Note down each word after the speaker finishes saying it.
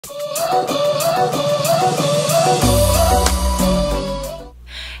Hey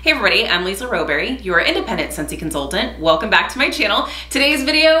everybody, I'm Lisa Rowberry, your independent Scentsy consultant. Welcome back to my channel. Today's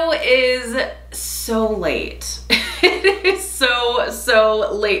video is so late. It is so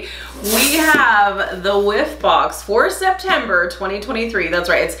late. We have the Whiff Box for September 2023. That's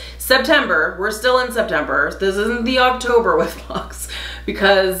right, it's September. We're still in September. This isn't the October Whiff Box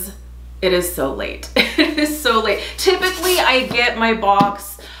because it is so late. It is so late. Typically, I get my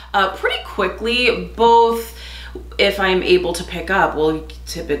box pretty quickly, both if I'm able to pick up. Well,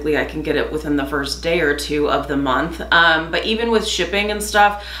 typically I can get it within the first day or two of the month. But even with shipping and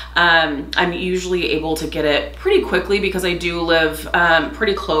stuff, I'm usually able to get it pretty quickly because I do live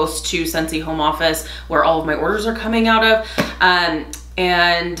pretty close to Scentsy home office where all of my orders are coming out of.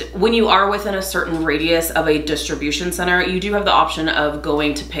 And when you are within a certain radius of a distribution center, you do have the option of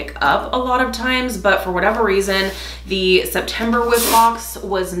going to pick up a lot of times, but for whatever reason, the September Whiff Box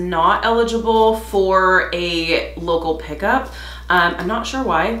was not eligible for a local pickup. I'm not sure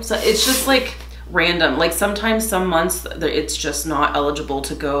why. So it's just like random. Like sometimes some months it's just not eligible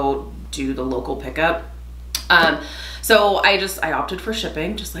to go do the local pickup. So I opted for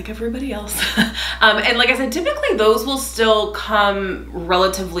shipping just like everybody else. And like I said, typically those will still come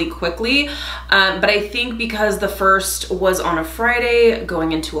relatively quickly. But I think because the first was on a Friday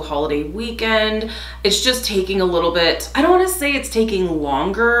going into a holiday weekend, it's just taking a little bit, I don't want to say it's taking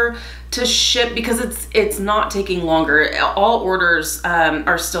longer to ship because it's not taking longer. All orders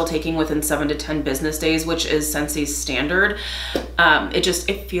are still taking within 7 to 10 business days, which is Scentsy's standard.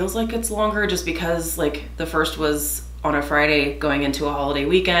 It feels like it's longer just because like the first was on a Friday going into a holiday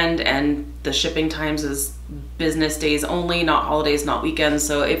weekend and the shipping times is business days only, not holidays, not weekends.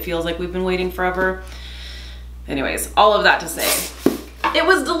 So it feels like we've been waiting forever. Anyways, all of that to say, it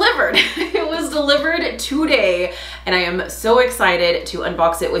was delivered. It was delivered today and I am so excited to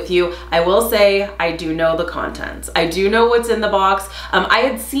unbox it with you. I will say I do know the contents. I do know what's in the box. I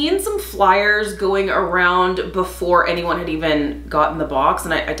had seen some flyers going around before anyone had even gotten the box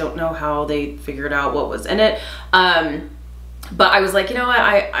and I don't know how they figured out what was in it. But I was like, you know what,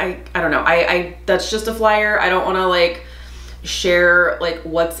 I don't know. That's just a flyer. I don't want to like share like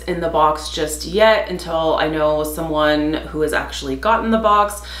what's in the box just yet until I know someone who has actually gotten the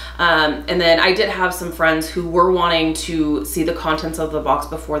box. And then I did have some friends who were wanting to see the contents of the box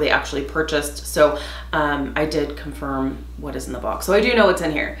before they actually purchased. So I did confirm what is in the box. So I do know what's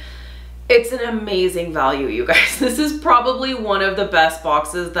in here. It's an amazing value, you guys. This is probably one of the best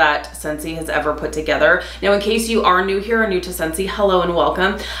boxes that Scentsy has ever put together. Now, in case you are new here or new to Scentsy, hello and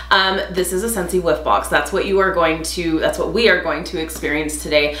welcome. This is a Scentsy Whiff Box. That's what we are going to experience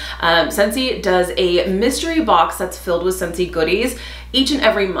today. Scentsy does a mystery box that's filled with Scentsy goodies each and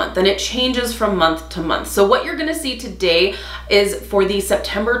every month, and it changes from month to month. So what you're gonna see today is for the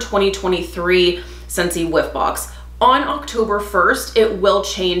September 2023 Scentsy Whiff Box. On October 1st, it will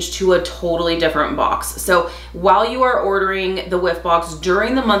change to a totally different box. So while you are ordering the Whiff Box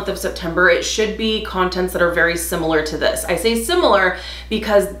during the month of September, it should be contents that are very similar to this. I say similar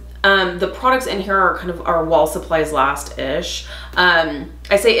because the products in here are kind of our wall supplies last-ish. I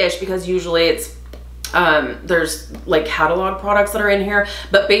say ish because usually it's there's like catalog products that are in here,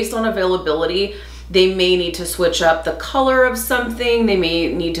 but based on availability, they may need to switch up the color of something. They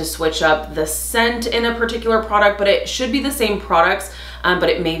may need to switch up the scent in a particular product, but it should be the same products, but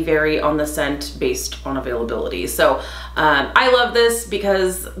it may vary on the scent based on availability. So I love this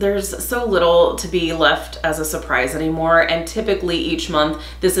because there's so little to be left as a surprise anymore. And typically each month,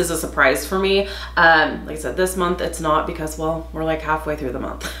 this is a surprise for me. Like I said, this month it's not because, well, we're like halfway through the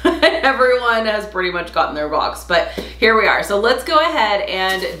month. Everyone has pretty much gotten their box, but here we are. So let's go ahead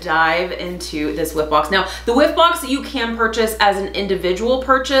and dive into this Whiff Box. Now, the Whiff Box you can purchase as an individual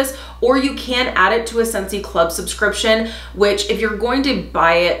purchase, or you can add it to a Scentsy Club subscription, which if you're going to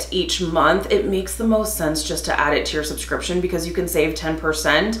buy it each month, it makes the most sense just to add it to your subscription because you can save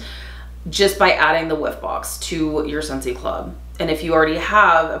 10% just by adding the Whiff Box to your Scentsy Club. And if you already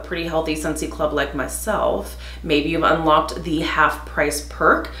have a pretty healthy Scentsy Club like myself, maybe you've unlocked the half price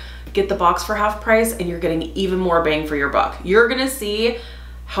perk, get the box for half price and you're getting even more bang for your buck. You're gonna see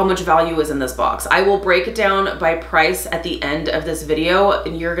how much value is in this box. I will break it down by price at the end of this video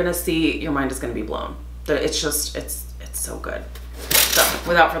and you're gonna see, your mind is gonna be blown. It's just, it's so good. So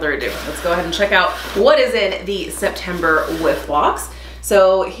without further ado, let's go ahead and check out what is in the September Whiff Box.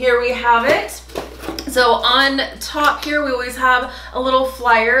 So here we have it. So on top here, we always have a little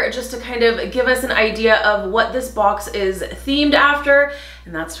flyer just to kind of give us an idea of what this box is themed after.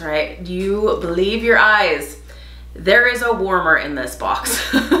 And that's right, you believe your eyes. There is a warmer in this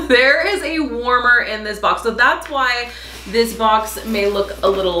box. There is a warmer in this box. So that's why this box may look a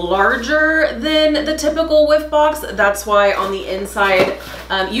little larger than the typical Whiff Box. That's why on the inside,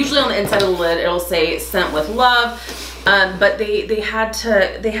 usually on the inside of the lid, it'll say "Scent with Love." But they had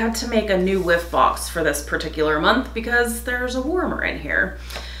to make a new Whiff Box for this particular month because there's a warmer in here.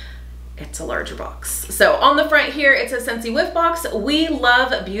 It's a larger box. So on the front here, it says Scentsy Whiff Box. We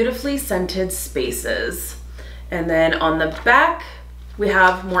love beautifully scented spaces. And then on the back, we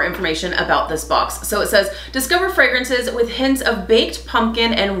have more information about this box. So it says, discover fragrances with hints of baked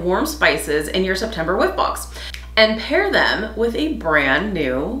pumpkin and warm spices in your September Whiff Box, and pair them with a brand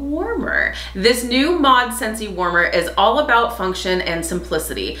new warmer. This new Mod Scentsy warmer is all about function and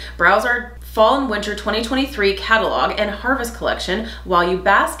simplicity. Browse our Fall and Winter 2023 catalog and harvest collection while you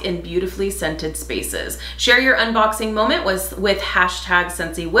bask in beautifully scented spaces. Share your unboxing moment with hashtag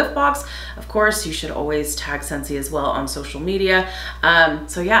Scentsy Whiff Box. Of course, you should always tag Scentsy as well on social media.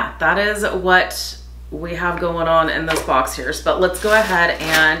 So yeah, that is what we have going on in this box here. But let's go ahead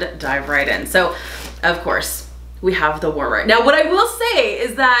and dive right in. So of course, we have the warmer. Now, what I will say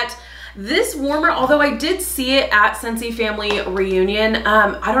is that this warmer, although I did see it at Scentsy Family Reunion,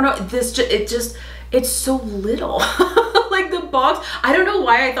 I don't know, it's so little. Like the box, I don't know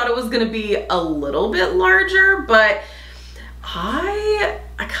why I thought it was gonna be a little bit larger, but I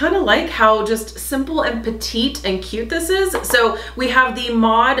kind of like how just simple and petite and cute this is. So we have the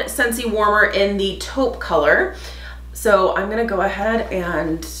Mod Scentsy warmer in the taupe color. So I'm gonna go ahead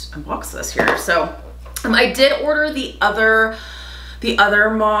and unbox this here. So I did order the other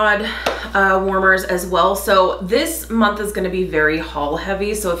Mod warmers as well. So this month is going to be very haul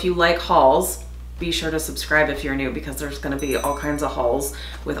heavy. So if you like hauls, be sure to subscribe if you're new, because there's going to be all kinds of hauls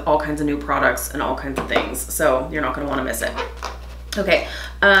with all kinds of new products and all kinds of things. So you're not going to want to miss it. Okay,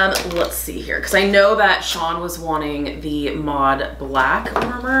 let's see here, because I know that Sean was wanting the Mod Black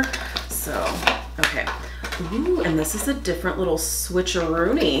warmer. So, okay. Ooh, and this is a different little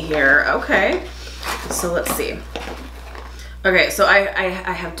switcheroony here. Okay, so let's see. Okay, so I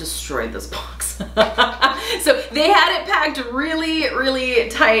have destroyed this box. So they had it packed really, really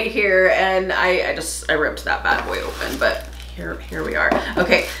tight here, and I ripped that bad boy open, but here we are.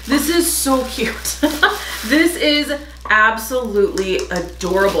 Okay, this is so cute. This is absolutely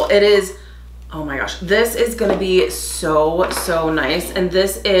adorable. It is, oh my gosh, this is gonna be so nice. And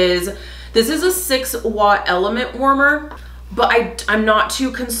this is a 6-watt element warmer. But I'm not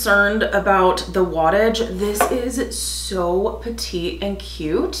too concerned about the wattage. This is so petite and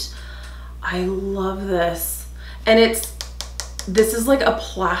cute. I love this. And this is like a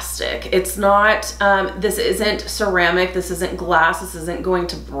plastic. It's not, this isn't ceramic, this isn't glass, this isn't going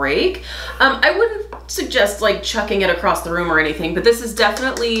to break. I wouldn't suggest like chucking it across the room or anything, but this is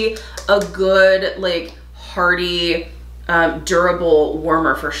definitely a good, like, hardy, durable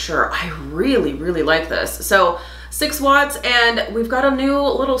warmer for sure. I really like this. So 6 watts, and we've got a new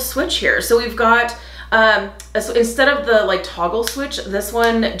little switch here. So we've got, so instead of the like toggle switch, this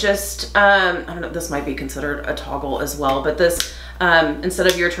one just, I don't know, this might be considered a toggle as well, but this, instead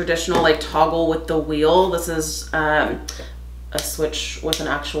of your traditional like toggle with the wheel, this is a switch with an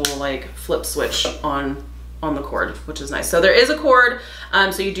actual like flip switch on the cord, which is nice. So there is a cord,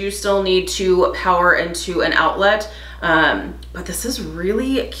 so you do still need to power into an outlet, but this is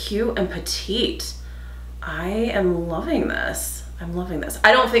really cute and petite. I am loving this. I'm loving this.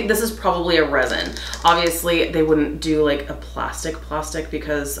 I don't think this is probably a resin. Obviously, they wouldn't do like a plastic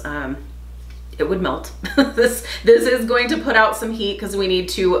because it would melt. This is going to put out some heat because we need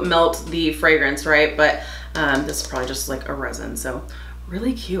to melt the fragrance, right? But this is probably just like a resin. So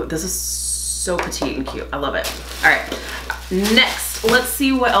really cute. This is so petite and cute. I love it. All right, next, let's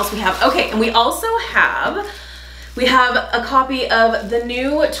see what else we have. Okay, and we also have, we have a copy of the new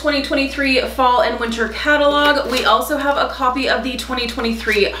 2023 Fall and Winter catalog. We also have a copy of the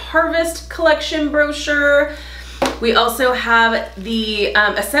 2023 Harvest Collection brochure. We also have the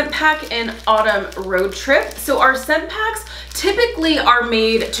a scent pack and autumn road trip. So our scent packs typically are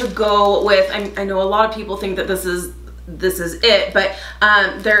made to go with, I know a lot of people think that this is it, but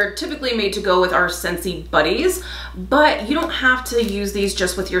they're typically made to go with our Scentsy buddies, but you don't have to use these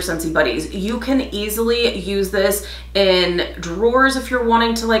just with your Scentsy buddies. You can easily use this in drawers if you're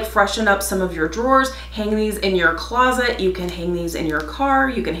wanting to like freshen up some of your drawers. Hang these in your closet. You can hang these in your car.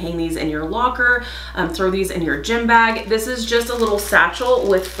 You can hang these in your locker. Throw these in your gym bag. This is just a little satchel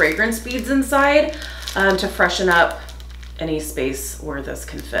with fragrance beads inside to freshen up any space where this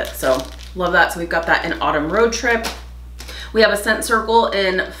can fit. So love that. So we've got that in Autumn Road Trip. We have a scent circle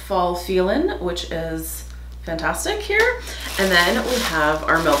in Fall Feelin', which is fantastic here. And then we have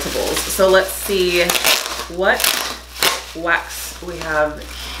our meltables. So let's see what wax we have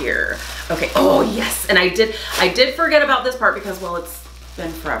here. Okay, oh yes, and I did forget about this part because, well, it's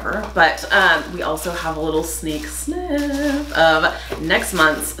been forever, but we also have a little sneak sniff of next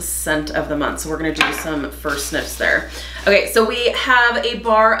month's scent of the month. So we're gonna do some first sniffs there. Okay, so we have a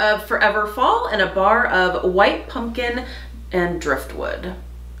bar of Forever Fall and a bar of White Pumpkin and Driftwood.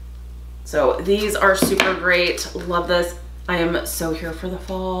 So these are super great. Love this. I am so here for the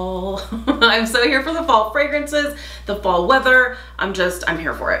fall. I'm so here for the fall fragrances, the fall weather. I'm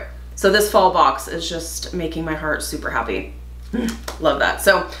here for it. So this fall box is just making my heart super happy. Love that.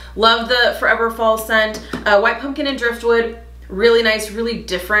 So love the Forever Fall scent. White Pumpkin and Driftwood, really nice, really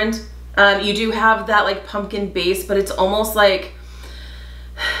different. You do have that like pumpkin base, but it's almost like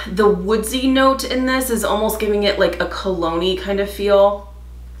the woodsy note in this is almost giving it like a cologne-y kind of feel,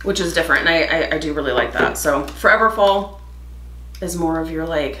 which is different. And I do really like that. So Forever Fall is more of your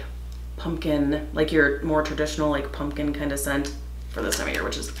like pumpkin, like your more traditional like pumpkin kind of scent for this time of year,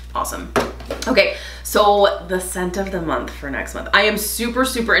 which is awesome. Okay, so the scent of the month for next month. I am super,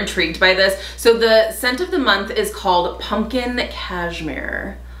 super intrigued by this. So the scent of the month is called Pumpkin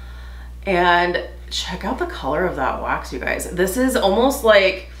Cashmere. And check out the color of that wax, you guys. This is almost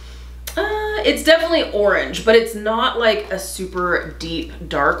like, it's definitely orange, but it's not like a super deep,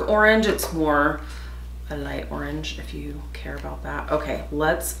 dark orange. It's more a light orange if you care about that. Okay,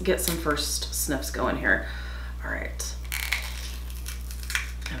 let's get some first sniffs going here. All right.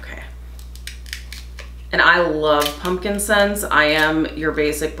 Okay. And I love pumpkin scents. I am your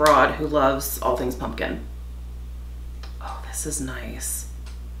basic broad who loves all things pumpkin. Oh, this is nice.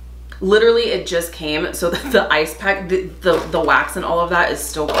 Literally, it just came, so the ice pack, the wax and all of that is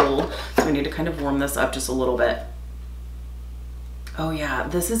still cold. So we need to kind of warm this up just a little bit. Oh yeah,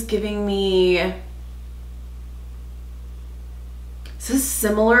 this is giving me, this is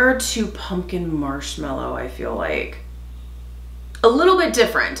similar to pumpkin marshmallow, I feel like. A little bit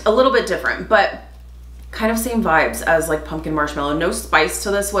different, but kind of same vibes as like pumpkin marshmallow. No spice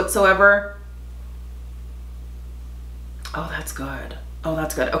to this whatsoever. Oh, that's good. Oh,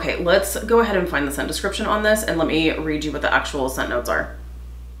 that's good. Okay, let's go ahead and find the scent description on this and let me read you what the actual scent notes are.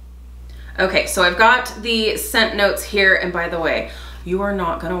 Okay, so I've got the scent notes here, and by the way, you are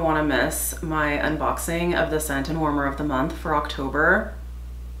not gonna wanna miss my unboxing of the scent and warmer of the month for October.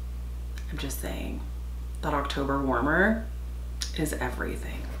 I'm just saying, that October warmer is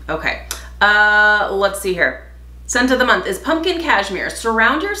everything. Okay, let's see here. Scent of the month is Pumpkin Cashmere.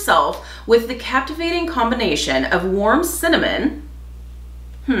 Surround yourself with the captivating combination of warm cinnamon,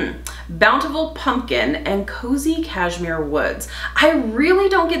 bountiful pumpkin, and cozy cashmere woods. I really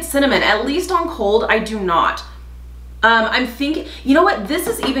don't get cinnamon, at least on cold, I do not. I'm thinking, you know what? This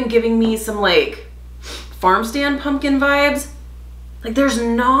is even giving me some like farm stand pumpkin vibes. Like there's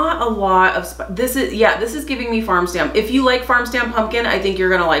not a lot of, this is giving me farm stand. If you like farm stand pumpkin, I think you're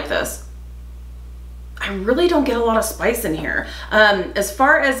gonna like this. I really don't get a lot of spice in here. As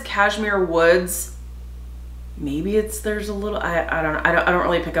far as cashmere woods, maybe there's a little, I don't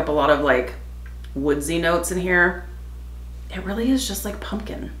really pick up a lot of like woodsy notes in here. It really is just like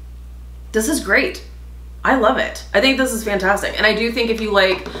pumpkin. This is great. I love it. I think this is fantastic. And I do think if you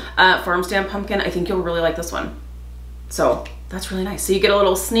like farm stand pumpkin, I think you'll really like this one. So that's really nice. So you get a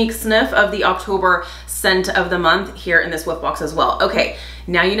little sneak sniff of the October scent of the month here in this Whiff Box as well. Okay,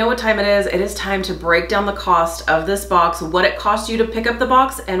 now you know what time it is. It is time to break down the cost of this box, what it cost you to pick up the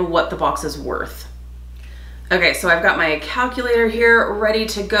box, and what the box is worth. Okay, so I've got my calculator here ready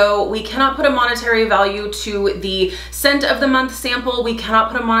to go. We cannot put a monetary value to the scent of the month sample. We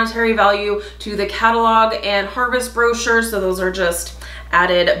cannot put a monetary value to the catalog and harvest brochure. So those are just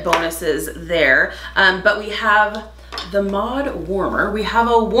added bonuses there. But we have the mod warmer. We have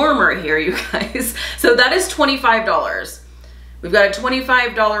a warmer here, you guys. So that is $25. We've got a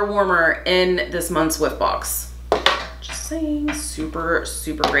 $25 warmer in this month's Whiff Box. Just saying, super,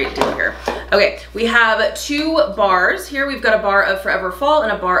 super great deal here. Okay, we have 2 bars here. We've got a bar of Forever Fall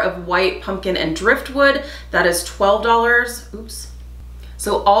and a bar of White Pumpkin and Driftwood. That is $12. Oops.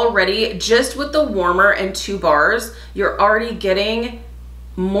 So already, just with the warmer and 2 bars, you're already getting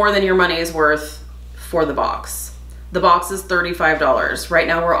more than your money's worth for the box. The box is $35. Right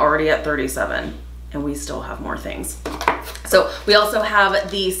now we're already at $37 and we still have more things. So we also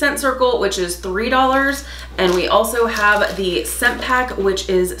have the scent circle, which is $3. And we also have the scent pack, which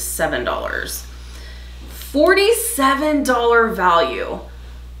is $7. $47 value.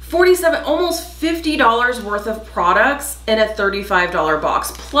 Almost $50 worth of products in a $35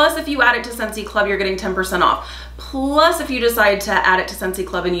 box. Plus, if you add it to Scentsy Club, you're getting 10% off. Plus, if you decide to add it to Scentsy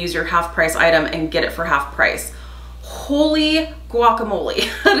Club and use your half price item and get it for half price. Holy guacamole.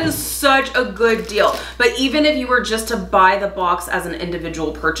 That is such a good deal. But even if you were just to buy the box as an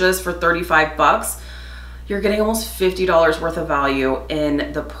individual purchase for 35 bucks, you're getting almost $50 worth of value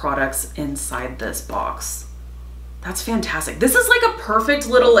in the products inside this box. That's fantastic. This is like a perfect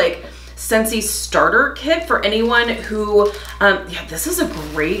little like Scentsy starter kit for anyone who, yeah, this is a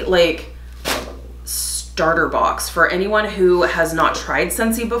great like starter box for anyone who has not tried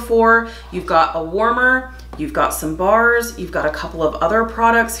Scentsy before. You've got a warmer, you've got some bars, you've got a couple of other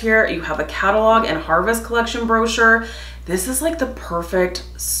products here. You have a catalog and harvest collection brochure. This is like the perfect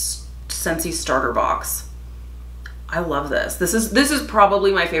Scentsy starter box. I love this. This is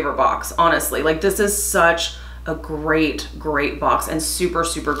probably my favorite box, honestly. Like this is such a great box and super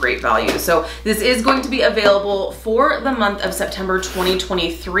great value. So this is going to be available for the month of September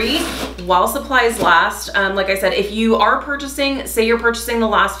 2023 while supplies last. Like I said, if you are purchasing, say you're purchasing the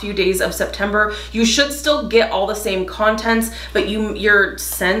last few days of September, you should still get all the same contents, but your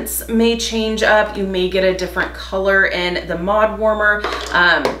scents may change up. You may get a different color in the mod warmer.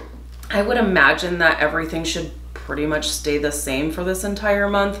 I would imagine that everything should pretty much stay the same for this entire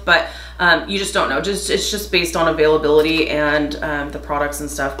month, but you just don't know. It's just based on availability and the products and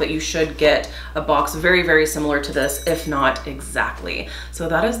stuff, but you should get a box very similar to this, if not exactly. So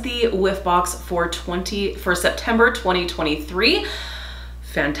that is the Whiff Box for September 2023.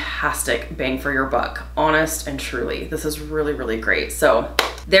 Fantastic bang for your buck, honest and truly. This is really great. So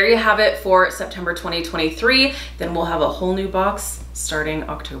there you have it for September 2023. Then we'll have a whole new box starting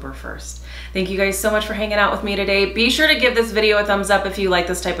October 1st. Thank you guys so much for hanging out with me today. Be sure to give this video a thumbs up if you like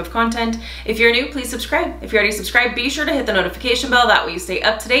this type of content. If you're new, please subscribe. If you're already subscribed, be sure to hit the notification bell. That way you stay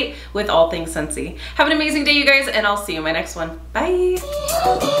up to date with all things Scentsy. Have an amazing day, you guys, and I'll see you in my next one. Bye.